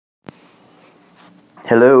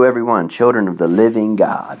Hello everyone, children of the living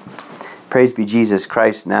God. Praise be Jesus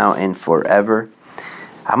Christ now and forever.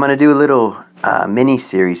 I'm going to do a little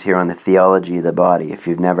mini-series here on the theology of the body, if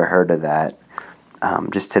you've never heard of that.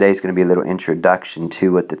 Just today's going to be a little introduction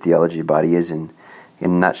to what the theology of the body is in a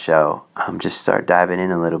nutshell. Just start diving in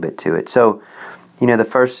a little bit to it. So,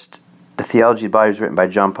 the theology of the body was written by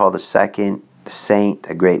John Paul II, the saint,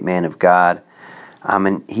 a great man of God.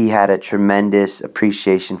 And he had a tremendous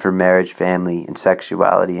appreciation for marriage, family, and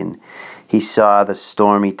sexuality. And he saw the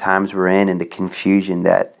stormy times we're in and the confusion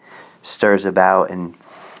that stirs about. And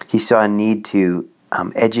he saw a need to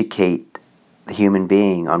educate the human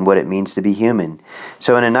being on what it means to be human.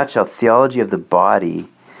 So in a nutshell, theology of the body,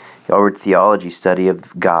 or theology, study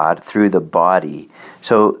of God through the body.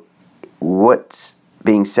 So what's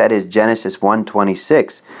being said is Genesis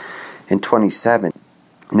 1:26 and 27.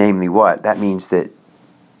 Namely what? That means that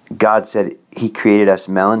God said He created us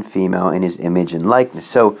male and female in His image and likeness.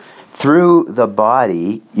 So through the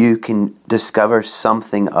body, you can discover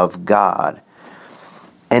something of God.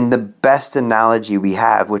 And the best analogy we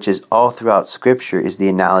have, which is all throughout Scripture, is the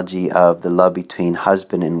analogy of the love between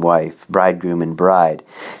husband and wife, bridegroom and bride.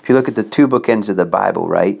 If you look at the two bookends of the Bible,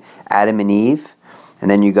 right? Adam and Eve, and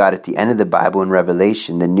then you got at the end of the Bible in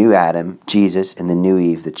Revelation, the new Adam, Jesus, and the new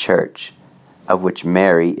Eve, the church, of which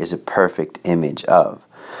Mary is a perfect image of.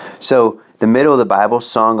 So the middle of the Bible,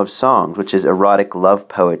 Song of Songs, which is erotic love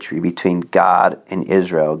poetry between God and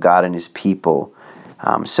Israel, God and His people.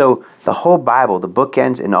 So the whole Bible, the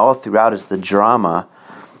bookends and all throughout, is the drama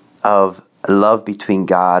of love between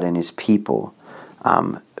God and His people,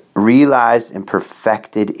 realized and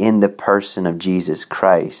perfected in the person of Jesus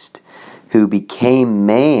Christ, who became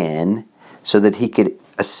man so that He could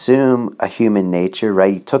assume a human nature,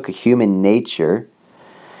 right? He took a human nature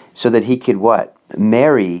so that He could what?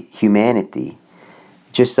 Marry humanity.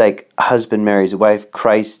 Just like a husband marries a wife,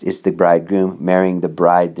 Christ is the bridegroom, marrying the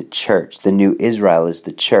bride, the church. The new Israel is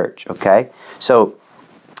the church, okay? So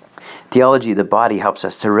theology of the body helps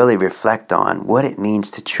us to really reflect on what it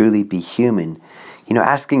means to truly be human.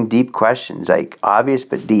 Asking deep questions, like obvious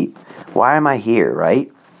but deep. Why am I here,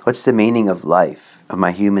 right? What's the meaning of life, of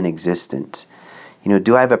my human existence?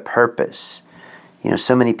 Do I have a purpose?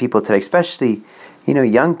 So many people today, especially,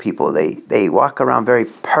 young people, they walk around very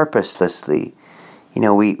purposelessly.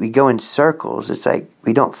 We go in circles. It's like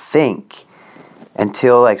we don't think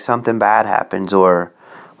until like something bad happens, or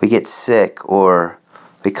we get sick, or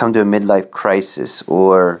we come to a midlife crisis,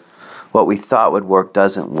 or what we thought would work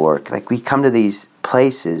doesn't work. Like we come to these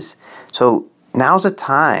places. So now's a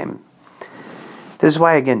time. This is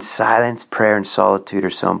why, again, silence, prayer, and solitude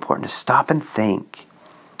are so important. To stop and think.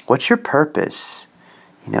 What's your purpose?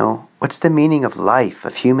 What's the meaning of life,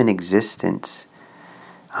 of human existence?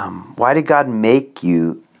 Why did God make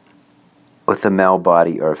you with a male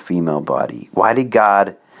body or a female body? Why did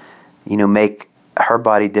God, make her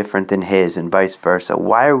body different than His and vice versa?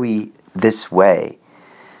 Why are we this way?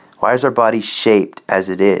 Why is our body shaped as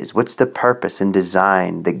it is? What's the purpose and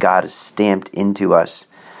design that God has stamped into us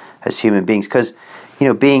as human beings? Because,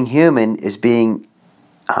 being human is being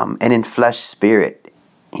an enfleshed spirit,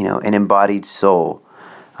 an embodied soul.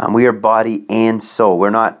 We are body and soul. We're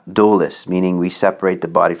not dualists, meaning we separate the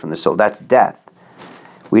body from the soul. That's death.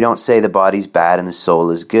 We don't say the body's bad and the soul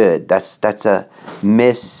is good. That's a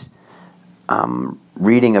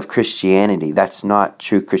reading of Christianity. That's not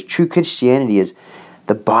true. True Christianity is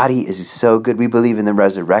the body is so good. We believe in the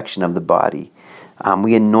resurrection of the body.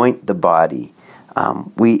 We anoint the body.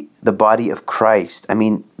 The body of Christ.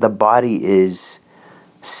 The body is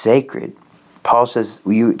sacred. Paul says,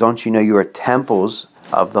 don't you know you are temples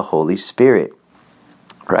of the Holy Spirit,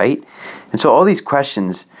 right? And so all these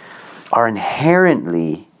questions are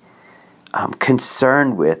inherently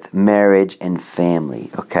concerned with marriage and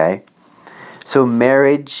family, okay? So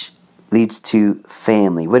marriage leads to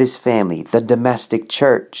family. What is family? The domestic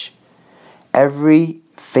church. Every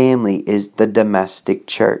family is the domestic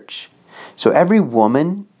church. So every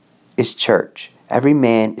woman is church. Every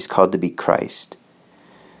man is called to be Christ.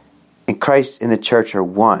 And Christ and the church are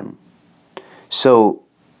one. So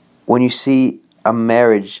when you see a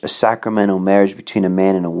marriage, a sacramental marriage between a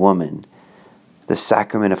man and a woman, the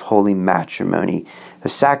sacrament of holy matrimony, the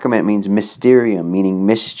sacrament means mysterium, meaning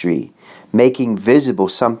mystery, making visible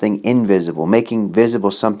something invisible, making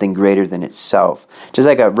visible something greater than itself. Just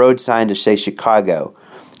like a road sign to say Chicago,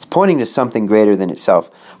 it's pointing to something greater than itself.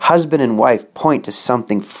 Husband and wife point to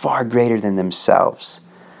something far greater than themselves.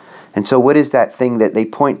 And so what is that thing that they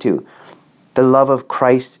point to? The love of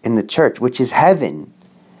Christ in the church, which is heaven.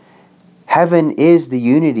 Heaven is the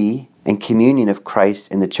unity and communion of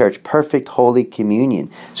Christ in the church. Perfect Holy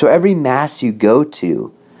Communion. So every Mass you go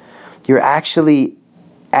to, you're actually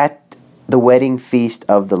at the wedding feast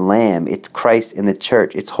of the Lamb. It's Christ in the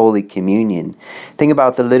church. It's Holy Communion. Think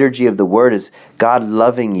about the liturgy of the Word as God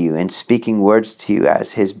loving you and speaking words to you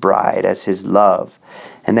as His bride, as His love.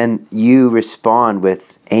 And then you respond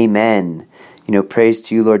with Amen. Praise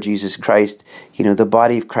to you, Lord Jesus Christ. The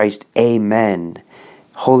body of Christ. Amen.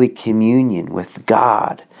 Holy Communion with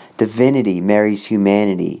God. Divinity, Mary's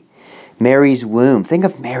humanity. Mary's womb. Think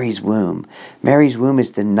of Mary's womb. Mary's womb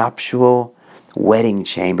is the nuptial wedding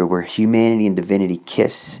chamber where humanity and divinity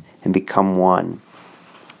kiss and become one.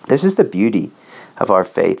 This is the beauty of our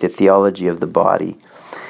faith, the theology of the body.